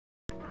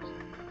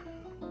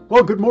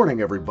Well, good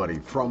morning, everybody,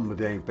 from the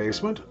dank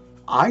basement.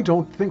 I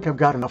don't think I've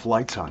got enough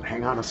lights on.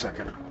 Hang on a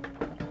second.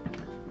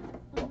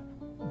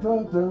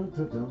 Well,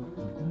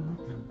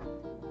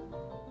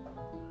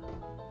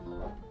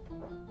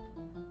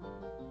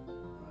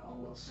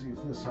 we'll see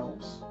if this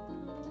helps.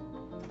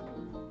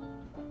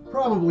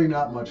 Probably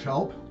not much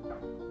help.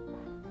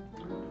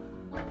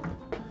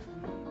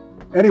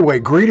 Anyway,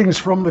 greetings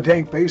from the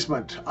dank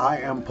basement. I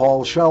am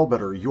Paul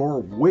Shelbetter, your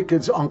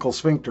Wicked's Uncle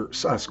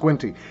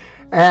Squinty.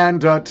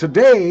 And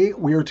today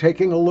we are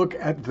taking a look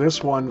at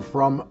this one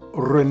from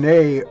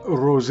Rene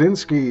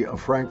Rosinski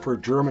of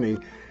Frankfort, Germany.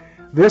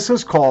 This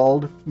is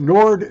called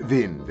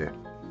Nordwind.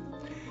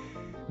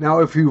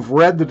 Now, if you've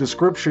read the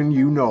description,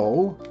 you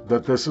know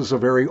that this is a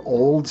very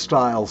old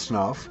style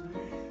snuff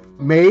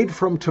made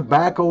from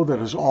tobacco that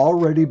has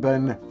already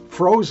been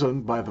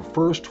frozen by the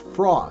first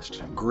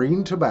frost,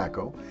 green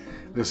tobacco.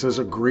 This is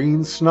a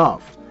green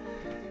snuff.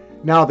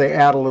 Now they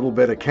add a little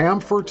bit of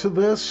camphor to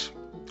this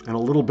and a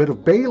little bit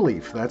of bay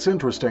leaf. That's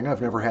interesting.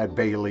 I've never had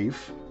bay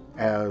leaf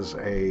as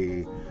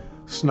a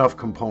snuff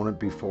component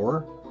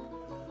before.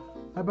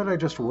 I bet I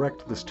just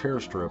wrecked this tear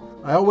strip.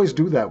 I always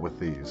do that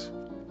with these.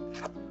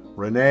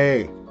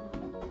 Rene,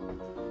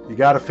 you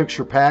got to fix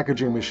your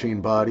packaging machine,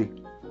 buddy.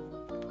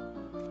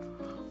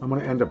 I'm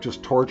going to end up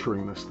just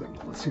torturing this thing.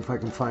 Let's see if I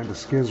can find a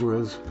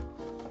skizriz.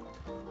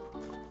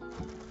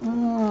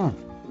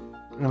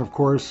 And of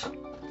course,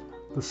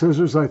 the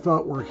scissors I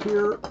thought were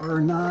here are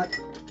not.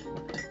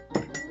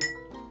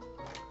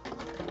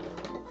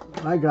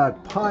 I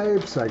got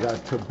pipes, I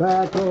got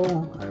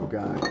tobacco, I've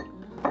got...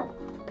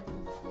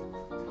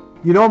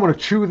 You know I'm going to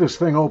chew this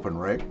thing open,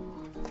 right?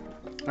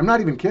 I'm not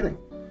even kidding.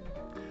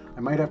 I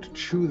might have to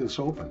chew this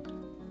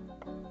open.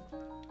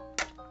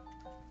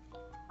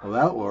 Well,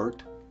 that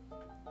worked.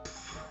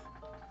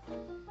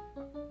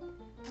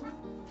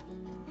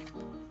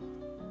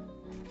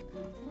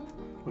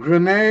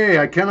 Rene,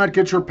 I cannot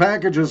get your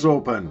packages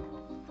open.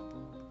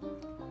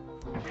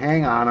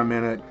 Hang on a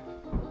minute.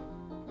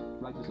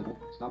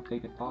 Stop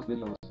taking pause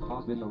video.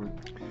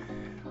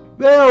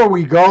 There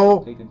we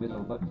go.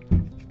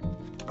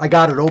 I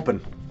got it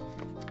open.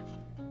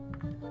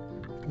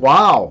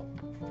 Wow.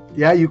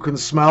 Yeah, you can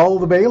smell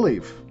the bay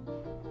leaf.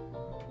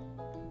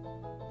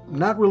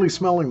 Not really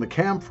smelling the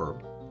camphor.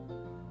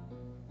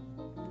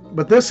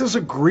 But this is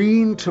a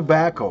green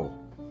tobacco.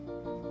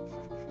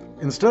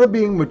 Instead of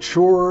being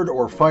matured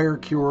or fire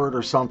cured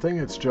or something,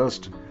 it's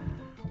just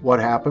what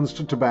happens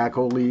to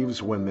tobacco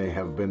leaves when they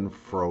have been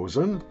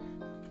frozen.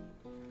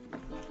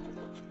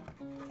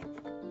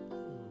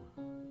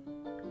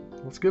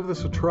 Let's give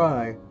this a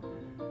try.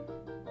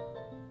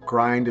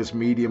 Grind is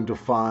medium to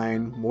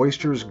fine.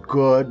 Moisture's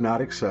good,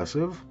 not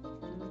excessive.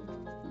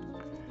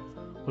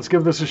 Let's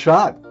give this a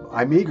shot.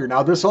 I'm eager.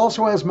 Now, this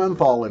also has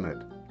menthol in it.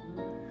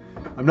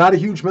 I'm not a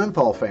huge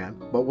menthol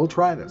fan, but we'll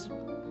try this.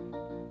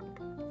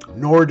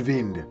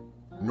 Nordwind,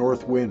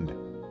 north wind.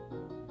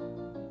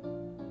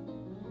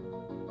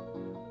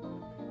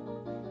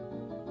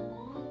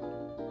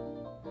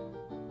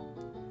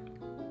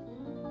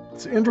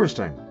 It's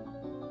interesting.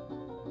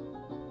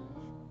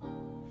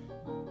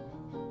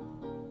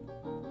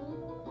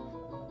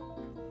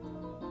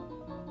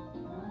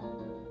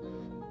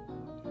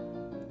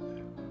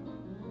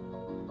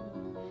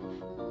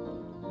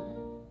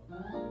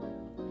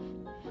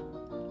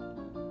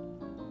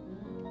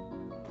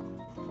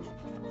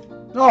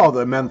 No,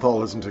 the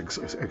menthol isn't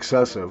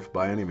excessive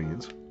by any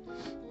means.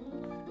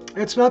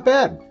 It's not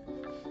bad.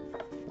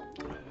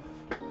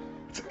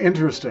 It's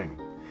interesting.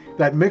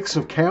 That mix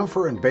of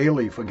camphor and bay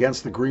leaf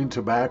against the green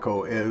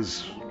tobacco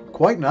is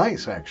quite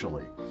nice,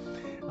 actually.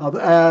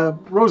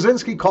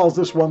 Rosinski calls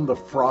this one the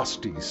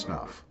frosty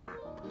snuff.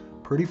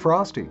 Pretty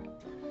frosty.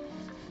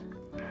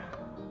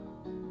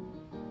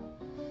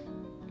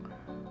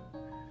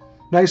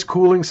 Nice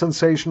cooling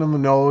sensation in the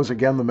nose.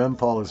 Again, the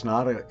menthol is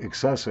not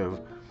excessive.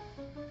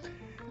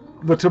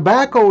 The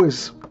tobacco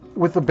is,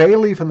 with the bay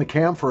leaf and the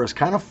camphor, is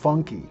kind of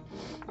funky.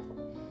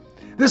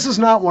 This is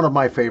not one of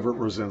my favorite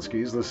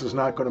Rosinskis. This is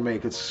not going to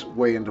make its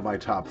way into my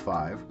top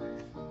 5.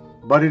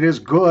 But it is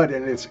good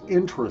and it's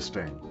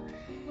interesting.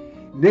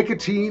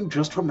 Nicotine,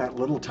 just from that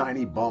little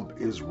tiny bump,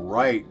 is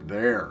right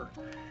there.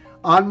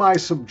 On my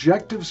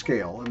subjective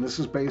scale, and this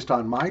is based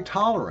on my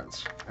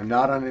tolerance and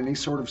not on any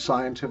sort of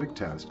scientific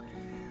test,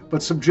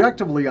 but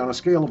subjectively on a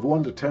scale of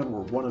 1 to 10,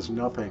 where 1 is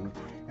nothing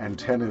and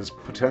 10 is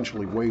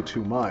potentially way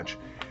too much,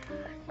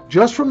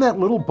 just from that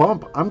little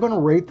bump, I'm going to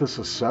rate this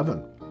a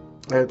 7.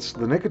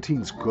 The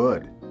nicotine's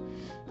good.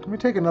 Let me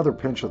take another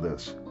pinch of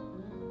this.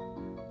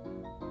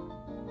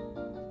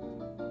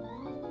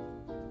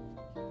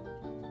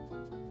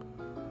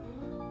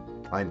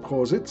 Ein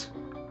Prosit.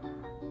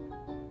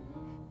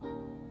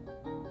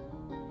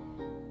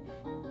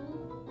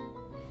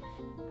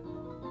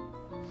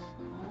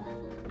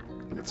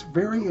 It's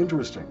very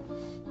interesting.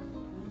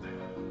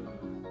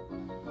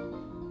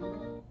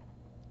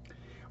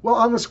 Well,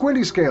 on the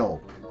squinty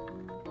scale,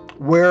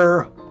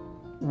 where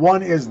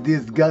 1 is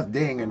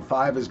disgusting and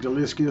 5 is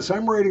delicious,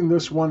 I'm rating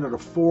this one at a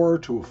 4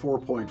 to a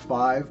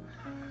 4.5.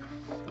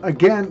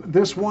 Again,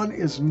 this one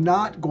is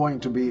not going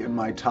to be in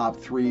my top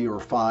 3 or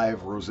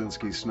 5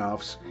 Rosinski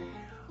snuffs.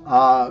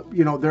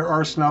 There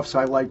are snuffs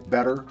I like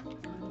better.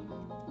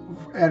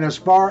 And as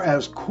far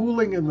as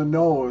cooling in the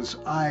nose,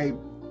 I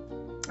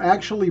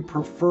actually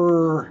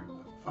prefer,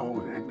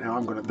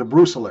 the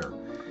Brucelaire,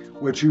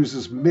 which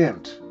uses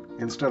mint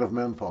instead of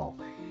menthol.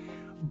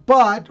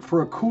 But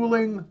for a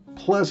cooling,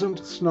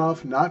 pleasant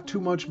snuff, not too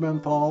much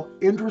menthol,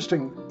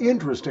 interesting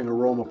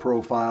aroma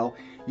profile,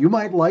 you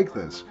might like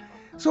this.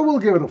 So we'll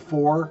give it a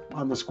 4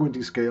 on the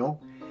Squinty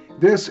scale.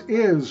 This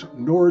is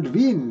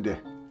Nordwind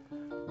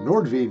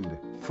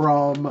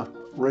from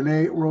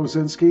Rene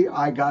Rosinski.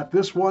 I got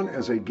this one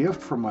as a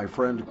gift from my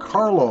friend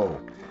Carlo,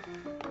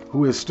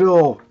 who is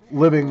still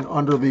living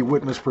under the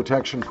witness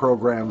protection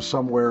program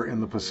somewhere in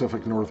the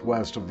Pacific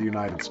Northwest of the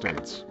United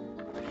States.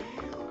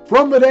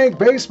 From the dank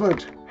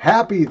basement,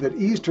 happy that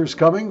Easter's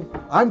coming,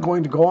 I'm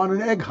going to go on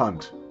an egg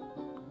hunt.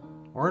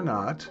 Or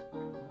not.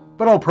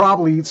 But I'll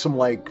probably eat some,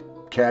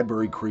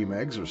 Cadbury cream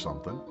eggs or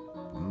something.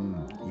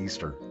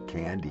 Easter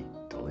candy.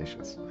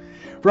 Delicious.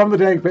 From the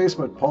dank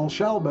basement, Paul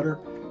Schellbetter.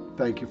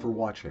 Thank you for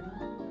watching.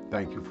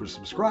 Thank you for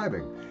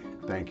subscribing.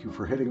 Thank you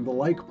for hitting the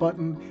like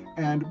button.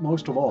 And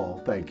most of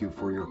all, thank you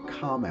for your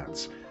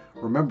comments.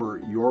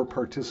 Remember, your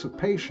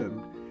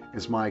participation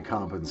is my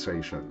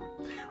compensation.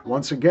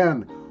 Once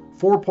again,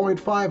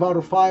 4.5 out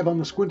of 5 on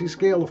the Squinty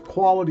scale of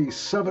quality,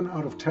 7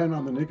 out of 10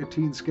 on the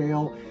Nicotine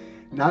scale.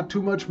 Not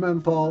too much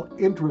menthol,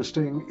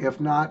 interesting, if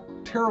not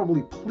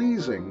terribly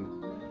pleasing,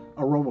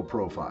 aroma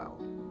profile.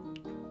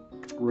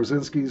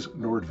 Rosinski's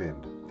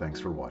Nordwind. Thanks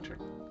for watching.